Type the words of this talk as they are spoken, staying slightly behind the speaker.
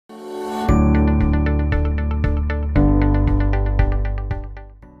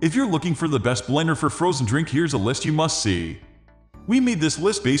If you're looking for the best blender for frozen drink, here's a list you must see. We made this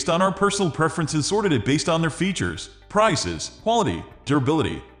list based on our personal preference and sorted it based on their features, prices, quality,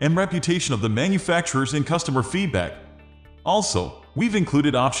 durability, and reputation of the manufacturers and customer feedback. Also, we've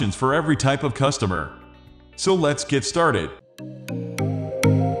included options for every type of customer. So let's get started.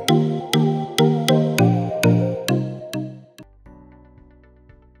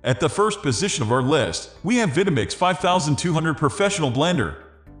 At the first position of our list, we have Vitamix 5200 Professional Blender.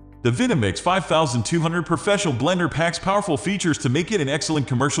 The Vitamix 5200 Professional Blender packs powerful features to make it an excellent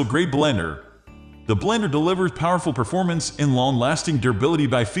commercial-grade blender. The blender delivers powerful performance and long-lasting durability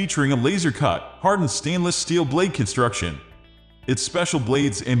by featuring a laser-cut, hardened stainless steel blade construction. Its special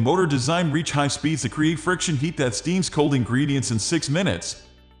blades and motor design reach high speeds to create friction heat that steams cold ingredients in 6 minutes.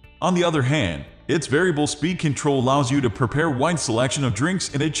 On the other hand, its variable speed control allows you to prepare a wide selection of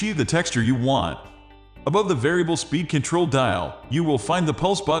drinks and achieve the texture you want. Above the variable speed control dial, you will find the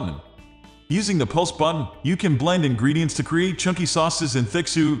pulse button. Using the pulse button, you can blend ingredients to create chunky sauces and thick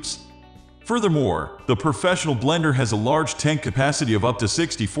soups. Furthermore, the professional blender has a large tank capacity of up to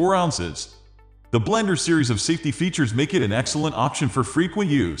 64 ounces. The blender series of safety features make it an excellent option for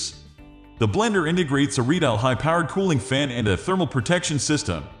frequent use. The blender integrates a Riedel high-powered cooling fan and a thermal protection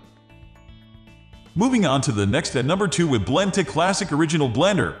system. Moving on to the next at number 2 with Blendtec Classic Original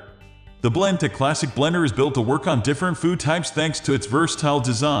Blender. The Blendtec Classic Blender is built to work on different food types thanks to its versatile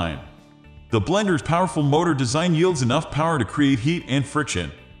design. The blender's powerful motor design yields enough power to create heat and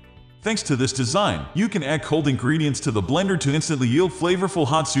friction. Thanks to this design, you can add cold ingredients to the blender to instantly yield flavorful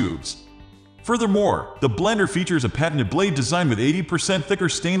hot soups. Furthermore, the blender features a patented blade design with 80% thicker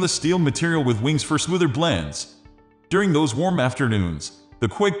stainless steel material with wings for smoother blends. During those warm afternoons, the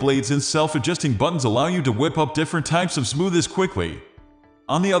quick blades and self-adjusting buttons allow you to whip up different types of smoothies quickly.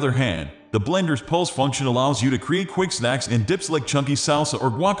 On the other hand, the blender's pulse function allows you to create quick snacks and dips like chunky salsa or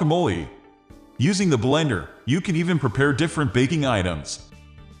guacamole. Using the blender, you can even prepare different baking items.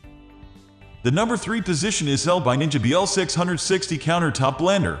 The number 3 position is held by NutriBullet 660 Countertop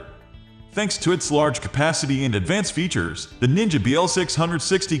Blender. Thanks to its large capacity and advanced features, the NutriBullet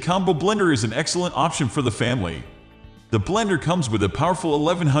 660 Combo Blender is an excellent option for the family. The blender comes with a powerful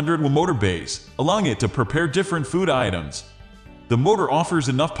 1100 Watt motor base, allowing it to prepare different food items. The motor offers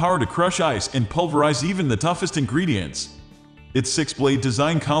enough power to crush ice and pulverize even the toughest ingredients. Its 6-blade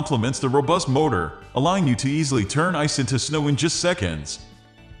design complements the robust motor, allowing you to easily turn ice into snow in just seconds.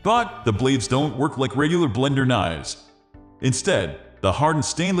 But the blades don't work like regular blender knives. Instead, the hardened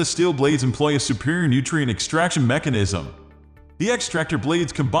stainless steel blades employ a superior nutrient extraction mechanism. The extractor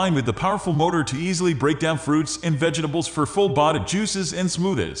blades combine with the powerful motor to easily break down fruits and vegetables for full-bodied juices and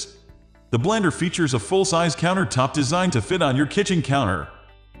smoothies. The blender features a full-size countertop designed to fit on your kitchen counter.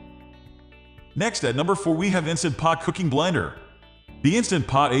 Next at number 4 we have Instant Pot Cooking Blender. The Instant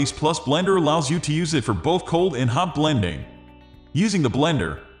Pot Ace Plus blender allows you to use it for both cold and hot blending. Using the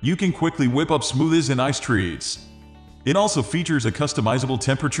blender, you can quickly whip up smoothies and iced treats. It also features a customizable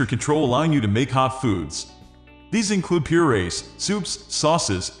temperature control allowing you to make hot foods. These include purees, soups,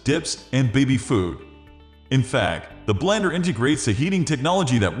 sauces, dips, and baby food. In fact, the blender integrates a heating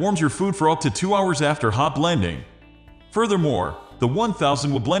technology that warms your food for up to 2 hours after hot blending. Furthermore, the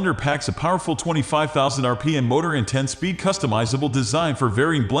 1000 Watt blender packs a powerful 25,000 RPM motor and 10-speed customizable design for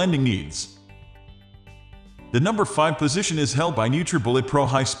varying blending needs. The number 5 position is held by NutriBullet Pro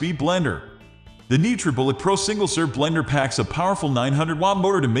High-Speed Blender. The NutriBullet Pro single-serve blender packs a powerful 900 Watt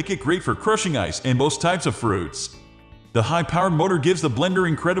motor to make it great for crushing ice and most types of fruits. The high-powered motor gives the blender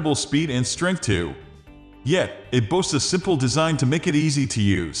incredible speed and strength too. Yet, it boasts a simple design to make it easy to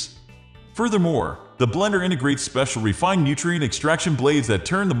use. Furthermore, the blender integrates special refined nutrient extraction blades that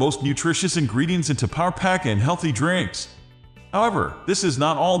turn the most nutritious ingredients into power-packed and healthy drinks. However, this is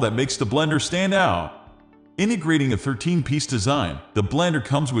not all that makes the blender stand out. Integrating a 13-piece design, the blender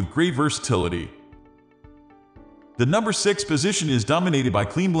comes with great versatility. The number 6 position is dominated by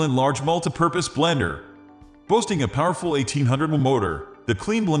Cleanblend Large Multipurpose Blender. Boasting a powerful 1800 Watt motor, the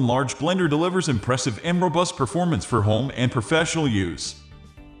Cleanblend Large Blender delivers impressive and robust performance for home and professional use.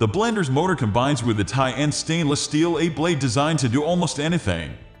 The blender's motor combines with its high-end stainless steel 8-blade design to do almost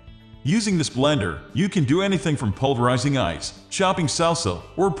anything. Using this blender, you can do anything from pulverizing ice, chopping salsa,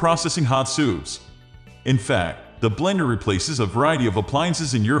 or processing hot soups. In fact, the blender replaces a variety of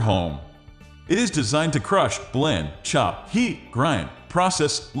appliances in your home. It is designed to crush, blend, chop, heat, grind,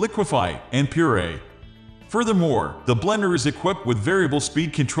 process, liquefy, and puree. Furthermore, the blender is equipped with variable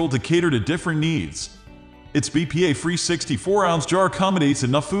speed control to cater to different needs. Its BPA-free 64-ounce jar accommodates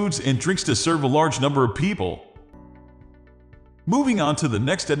enough foods and drinks to serve a large number of people. Moving on to the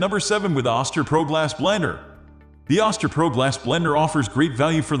next at number 7 with Oster Pro Glass Blender. The Oster Pro Glass Blender offers great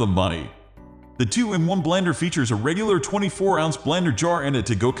value for the money. The 2-in-1 blender features a regular 24-ounce blender jar and a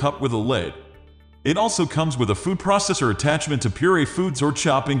to-go cup with a lid. It also comes with a food processor attachment to puree foods or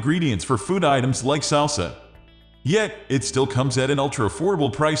chop ingredients for food items like salsa. Yet, it still comes at an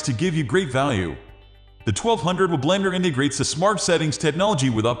ultra-affordable price to give you great value. The 1200W blender integrates the smart settings technology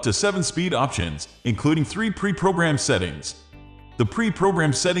with up to 7 speed options, including 3 pre-programmed settings. The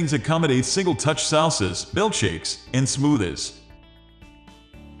pre-programmed settings accommodate single-touch salsas, milkshakes, and smoothies.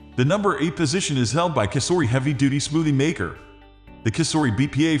 The number 8 position is held by COSORI Heavy-Duty Smoothie Maker. The COSORI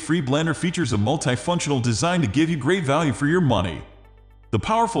BPA-free blender features a multifunctional design to give you great value for your money. The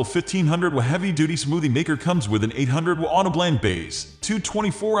powerful 1500W heavy-duty smoothie maker comes with an 800W auto-blend base, 2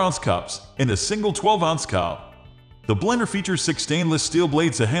 24-ounce cups, and a single 12-ounce cup. The blender features 6 stainless steel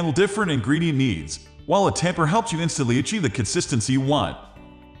blades to handle different ingredient needs, while a tamper helps you instantly achieve the consistency you want.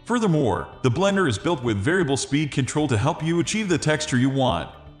 Furthermore, the blender is built with variable speed control to help you achieve the texture you want.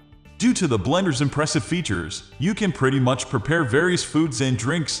 Due to the blender's impressive features, you can pretty much prepare various foods and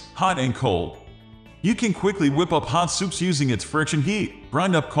drinks, hot and cold. You can quickly whip up hot soups using its friction heat,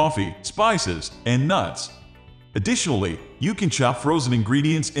 grind up coffee, spices, and nuts. Additionally, you can chop frozen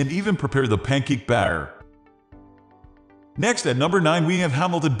ingredients and even prepare the pancake batter. Next at number 9 we have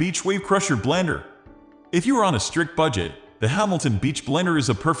Hamilton Beach Wave Crusher Blender. If you are on a strict budget, the Hamilton Beach Blender is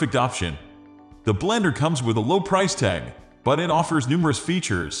a perfect option. The blender comes with a low price tag, but it offers numerous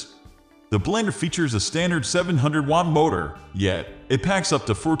features. The blender features a standard 700-watt motor, yet it packs up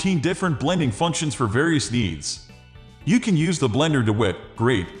to 14 different blending functions for various needs. You can use the blender to whip,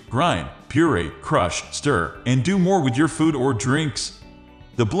 grate, grind, puree, crush, stir, and do more with your food or drinks.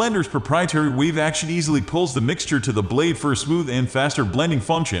 The blender's proprietary wave action easily pulls the mixture to the blade for a smooth and faster blending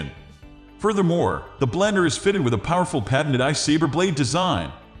function. Furthermore, the blender is fitted with a powerful patented ice saber blade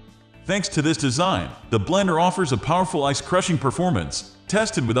design. Thanks to this design, the blender offers a powerful ice crushing performance,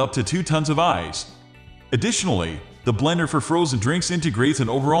 tested with up to 2 tons of ice. Additionally, the blender for frozen drinks integrates an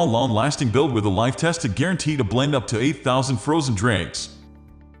overall long-lasting build with a life-tested guarantee to blend up to 8,000 frozen drinks.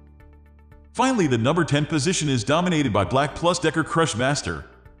 Finally, the number 10 position is dominated by BLACK+DECKER Crush Master.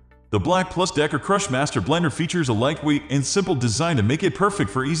 The BLACK+DECKER Crush Master blender features a lightweight and simple design to make it perfect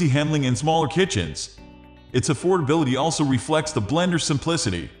for easy handling in smaller kitchens. Its affordability also reflects the blender's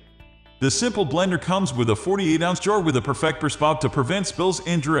simplicity. The simple blender comes with a 48-ounce jar with a perfector spout to prevent spills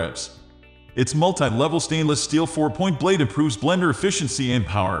and drips. Its multi-level stainless steel 4-point blade improves blender efficiency and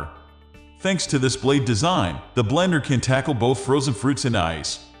power. Thanks to this blade design, the blender can tackle both frozen fruits and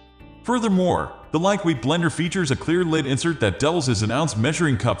ice. Furthermore, the lightweight blender features a clear lid insert that doubles as an ounce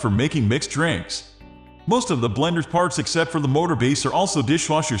measuring cup for making mixed drinks. Most of the blender's parts except for the motor base are also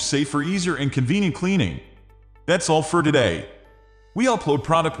dishwasher safe for easier and convenient cleaning. That's all for today. We upload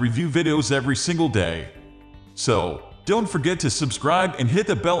product review videos every single day. So, don't forget to subscribe and hit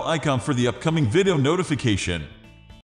the bell icon for the upcoming video notification.